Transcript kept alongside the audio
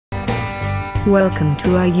Welcome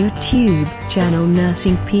to our YouTube channel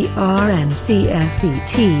Nursing PRN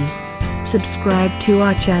CFET. Subscribe to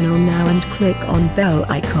our channel now and click on bell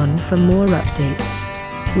icon for more updates.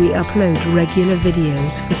 We upload regular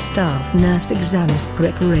videos for staff nurse exams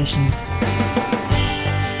preparations.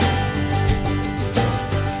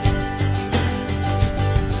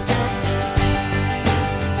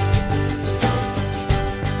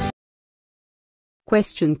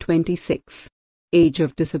 Question 26. Age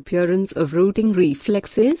of disappearance of rooting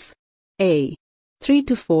reflexes? A. 3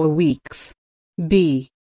 to 4 weeks. B.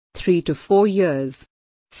 3 to 4 years.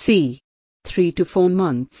 C. 3 to 4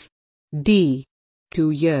 months. D.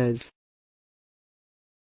 2 years.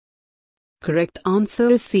 Correct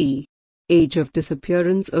answer is C. Age of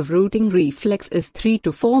disappearance of rooting reflex is 3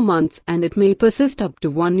 to 4 months and it may persist up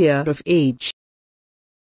to 1 year of age.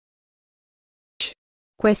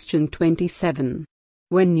 Question 27.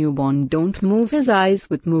 When newborn don't move his eyes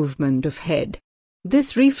with movement of head.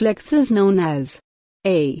 This reflex is known as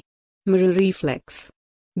A. Moro reflex.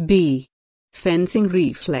 B. Fencing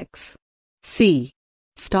reflex. C.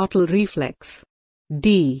 Startle reflex.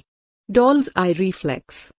 D. Doll's eye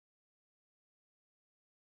reflex.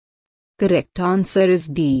 Correct answer is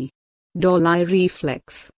D. Doll eye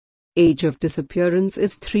reflex. Age of disappearance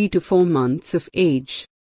is 3 to 4 months of age.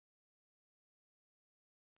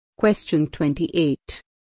 Question 28.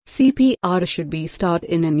 CPR should be started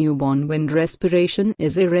in a newborn when respiration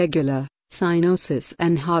is irregular, cynosis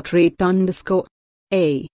and heart rate underscore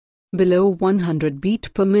A. Below 100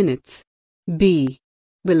 beat per minute. B.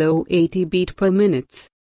 Below 80 beat per minute.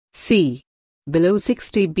 C. Below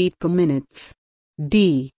 60 beat per minute.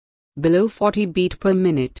 D. Below 40 beat per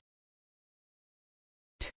minute.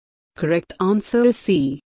 Correct answer is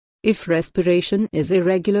C. If respiration is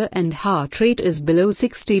irregular and heart rate is below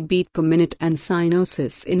 60 beat per minute and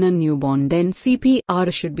cynosis in a newborn, then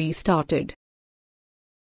CPR should be started.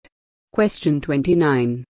 Question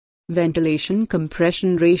 29. Ventilation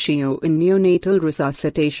compression ratio in neonatal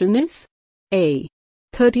resuscitation is A.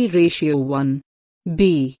 30:1.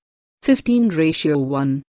 B.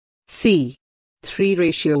 15:1. C.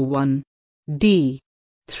 3:1. D.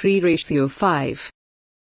 3:5.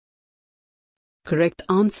 Correct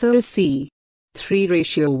answer is C.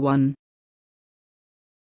 3:1.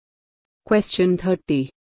 Question 30.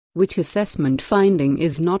 Which assessment finding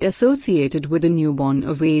is not associated with a newborn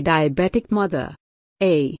of a diabetic mother?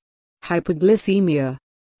 A. Hypoglycemia.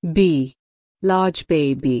 B. Large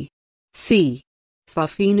baby. C.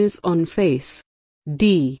 Puffiness on face.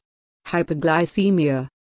 D. Hypoglycemia.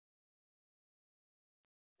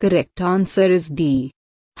 Correct answer is D.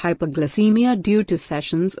 Hypoglycemia due to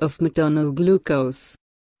cessations of maternal glucose.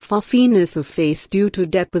 Puffiness of face due to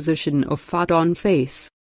deposition of fat on face.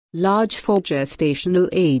 Large for gestational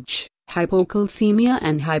age. Hypocalcemia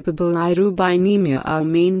and hypobilirubinemia are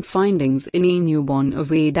main findings in a newborn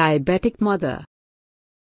of a diabetic mother.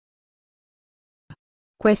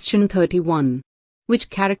 Question 31. Which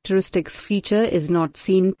characteristics feature is not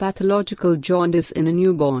seen pathological jaundice in a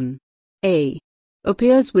newborn? A.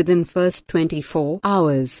 Appears within first 24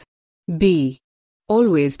 hours. B.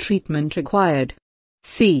 Always treatment required.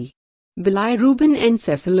 C. Bilirubin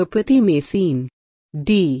encephalopathy may seen.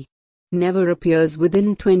 D. Never appears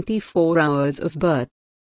within 24 hours of birth.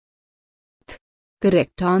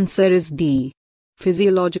 Correct answer is D.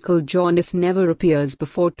 Physiological jaundice never appears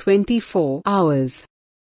before 24 hours.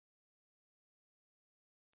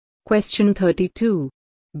 Question 32.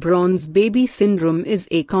 Bronze baby syndrome is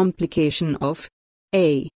a complication of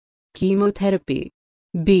A. Chemotherapy.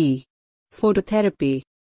 B. Phototherapy.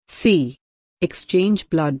 C. Exchange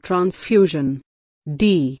blood transfusion.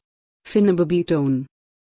 D. Phenobarbitone.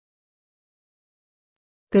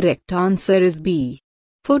 Correct answer is B.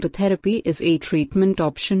 Phototherapy is a treatment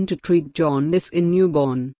option to treat jaundice in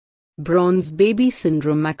newborn. Bronze baby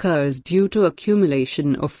syndrome occurs due to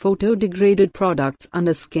accumulation of photodegraded products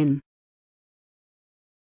under skin.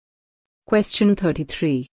 Question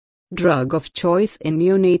 33. Drug of choice in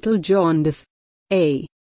neonatal jaundice. A.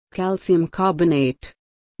 Calcium carbonate.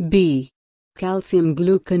 B. Calcium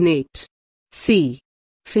gluconate. C.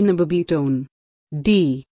 Phenobarbitone.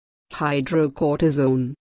 D.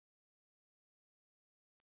 Hydrocortisone.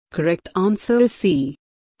 Correct answer is C.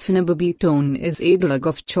 Phenobarbitone is a drug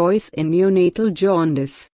of choice in neonatal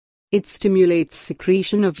jaundice. It stimulates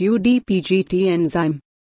secretion of UDPGT enzyme.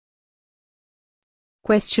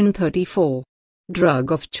 Question 34.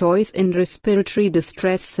 Drug of choice in respiratory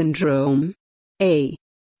distress syndrome. A.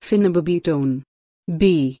 Phenobarbitone.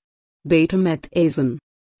 B. Betamethasone.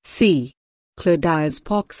 C.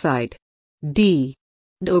 Chlordiazepoxide. D.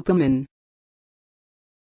 Dopamine.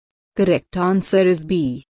 Correct answer is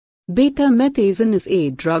B. Betamethasone is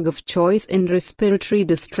a drug of choice in respiratory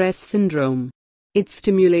distress syndrome. It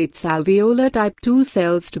stimulates alveolar type II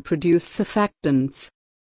cells to produce surfactants.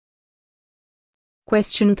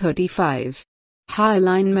 Question 35.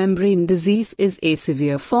 Hyeline membrane disease is a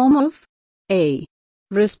severe form of A.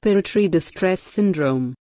 Respiratory distress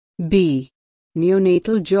syndrome, B.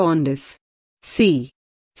 Neonatal jaundice, C.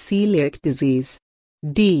 Celiac disease,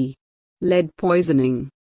 D. Lead poisoning.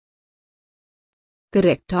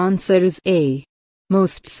 Correct answer is A.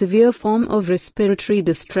 Most severe form of respiratory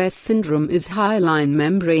distress syndrome is hyaline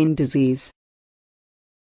membrane disease.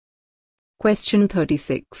 Question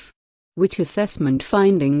 36. Which assessment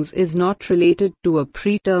findings is not related to a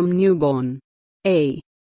preterm newborn? A.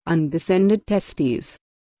 Undescended testes,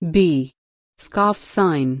 B. Scarf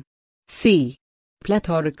sign, C.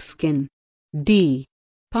 Plethoric skin, D.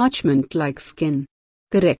 Parchment-like skin.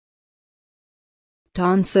 Correct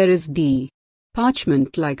answer is D.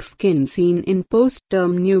 Parchment-like skin seen in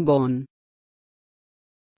post-term newborn.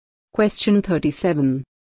 Question 37.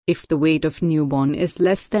 If the weight of newborn is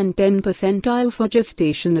less than 10 percentile for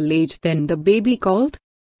gestational age, then the baby called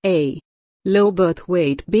A. Low birth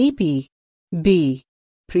weight baby, B.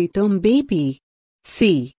 Preterm baby,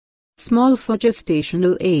 C. Small for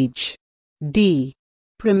gestational age, D.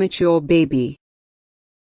 Premature baby.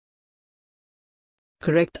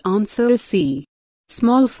 Correct answer is C.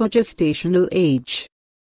 Small for gestational age.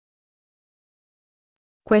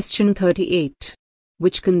 Question 38.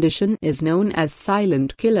 Which condition is known as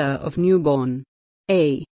silent killer of newborn?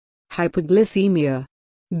 A. Hypoglycemia,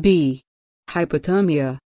 B.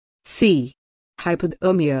 Hypothermia, C.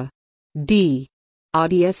 Hypothermia, D.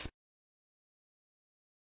 RDS.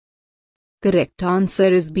 Correct answer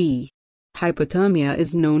is B. Hypothermia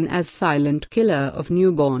is known as silent killer of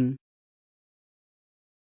newborn.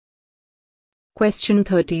 Question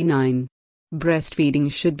 39.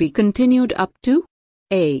 Breastfeeding should be continued up to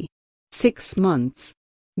A. 6 months,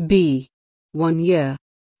 B. 1 year,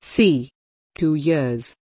 C. 2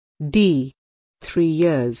 years, D. 3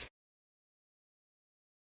 years.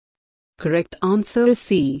 Correct answer is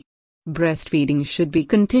C. Breastfeeding should be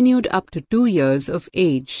continued up to 2 years of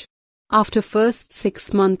age. After first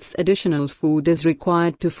 6 months, additional food is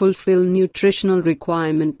required to fulfill nutritional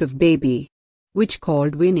requirement of baby, which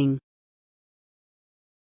called weaning.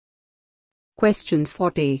 Question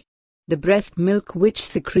 40. The breast milk which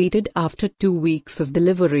secreted after 2 weeks of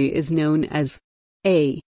delivery is known as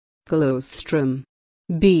A. Colostrum,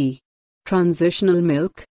 B. Transitional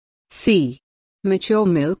milk, C. Mature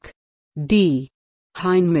milk, D.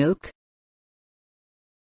 Hind milk.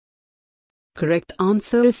 Correct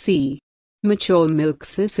answer is C. Mature milk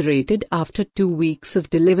succerated after 2 weeks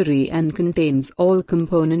of delivery and contains all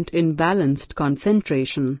component in balanced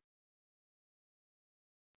concentration.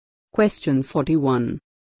 Question 41.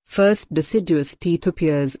 First deciduous teeth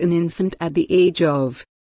appears in infant at the age of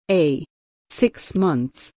A. 6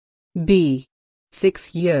 months, B.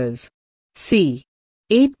 6 years, C.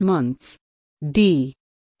 8 months, D.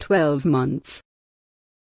 12 months.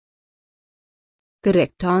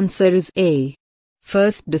 Correct answer is A.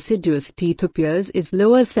 First deciduous teeth appears is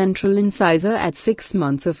lower central incisor at 6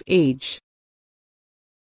 months of age.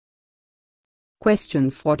 Question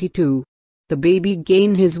 42. The baby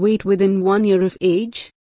gain his weight within 1 year of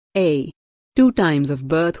age? A. 2 times of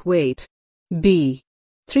birth weight, B.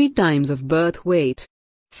 3 times of birth weight,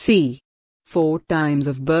 C. 4 times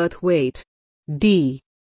of birth weight, D.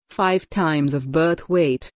 5 times of birth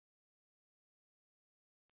weight.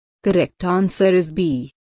 Correct answer is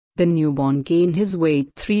B. The newborn gain his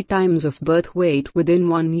weight 3 times of birth weight within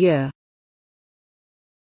 1 year.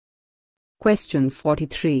 Question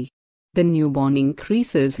 43. The newborn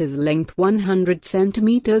increases his length 100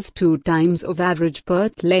 centimeters 2 times of average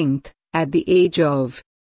birth length at the age of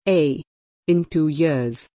A. in 2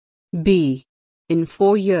 years, B. in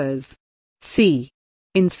 4 years, C.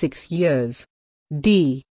 in 6 years,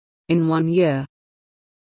 D. in 1 year.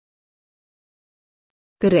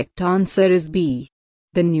 Correct answer is B.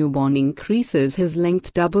 The newborn increases his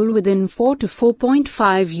length double within 4 to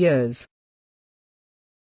 4.5 years.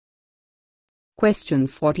 Question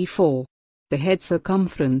 44. The head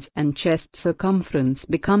circumference and chest circumference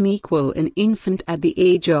become equal in infant at the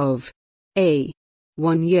age of A.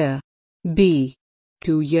 1 year, B.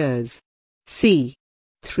 2 years, C.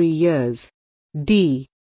 3 years, D.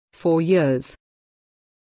 4 years.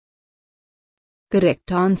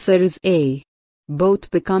 Correct answer is A. Both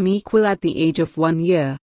become equal at the age of 1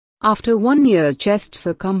 year. After 1 year, chest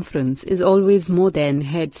circumference is always more than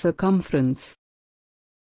head circumference.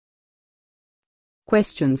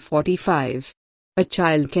 Question 45. A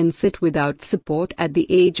child can sit without support at the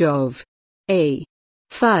age of A.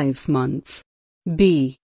 5 months.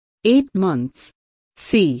 B. 8 months.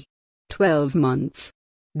 C. 12 months.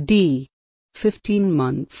 D. 15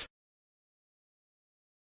 months.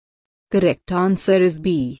 Correct answer is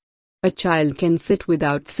B. A child can sit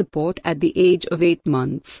without support at the age of 8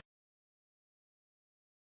 months.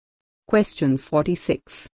 Question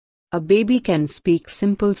 46. A baby can speak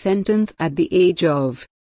simple sentence at the age of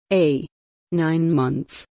A. 9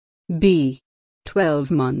 months. B.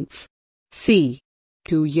 12 months. C.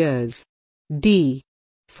 2 years. D.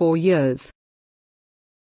 4 years.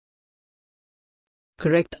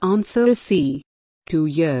 Correct answer is C. 2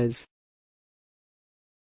 years.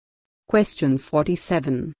 Question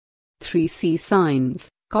 47. 3 C signs,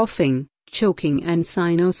 coughing, choking and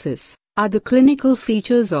cynosis, are the clinical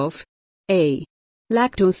features of A.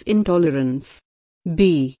 Lactose intolerance.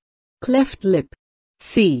 B. Cleft lip.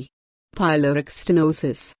 C. Pyloric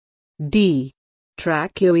stenosis. D.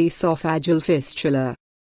 Tracheoesophageal fistula.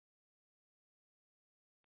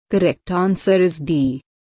 Correct answer is D.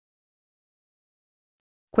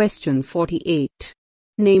 Question 48.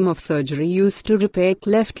 Name of surgery used to repair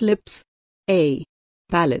cleft lips. A.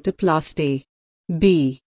 Palatoplasty.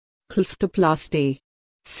 B. Cleftoplasty.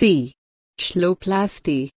 C.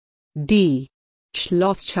 Schloplasty. D.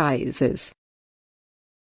 Schlosschisis.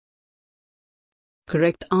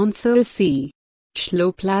 Correct answer is C.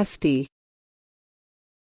 Schloplasty.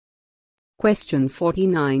 Question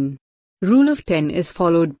 49. Rule of 10 is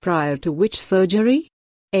followed prior to which surgery?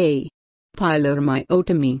 A.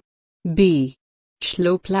 Pyloromyotomy. B.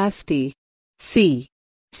 Schloplasty. C.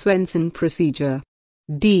 Swenson procedure.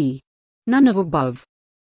 D. None of above.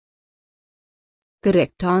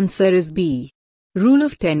 Correct answer is B. Rule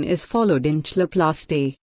of 10 is followed in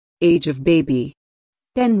schloplasty. Age of baby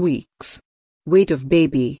 10 weeks. Weight of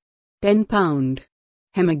baby 10 pound.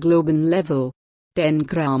 Hemoglobin level 10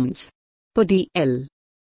 grams per dl.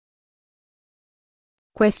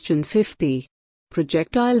 Question 50.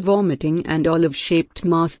 Projectile vomiting and olive-shaped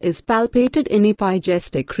mass is palpated in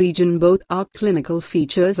epigastric region. Both are clinical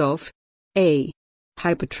features of A.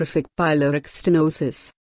 Hypertrophic pyloric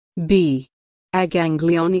stenosis. B.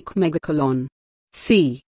 Aganglionic megacolon.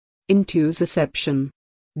 C. Intussusception.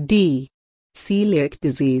 D. Celiac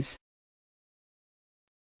disease.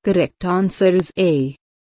 Correct answer is A.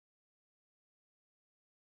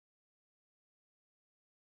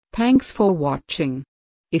 Thanks for watching.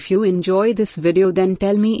 If you enjoy this video, then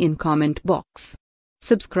tell me in comment box.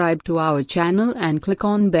 Subscribe to our channel and click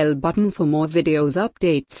on bell button for more videos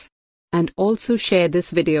updates. And also share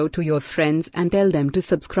this video to your friends and tell them to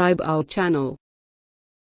subscribe our channel.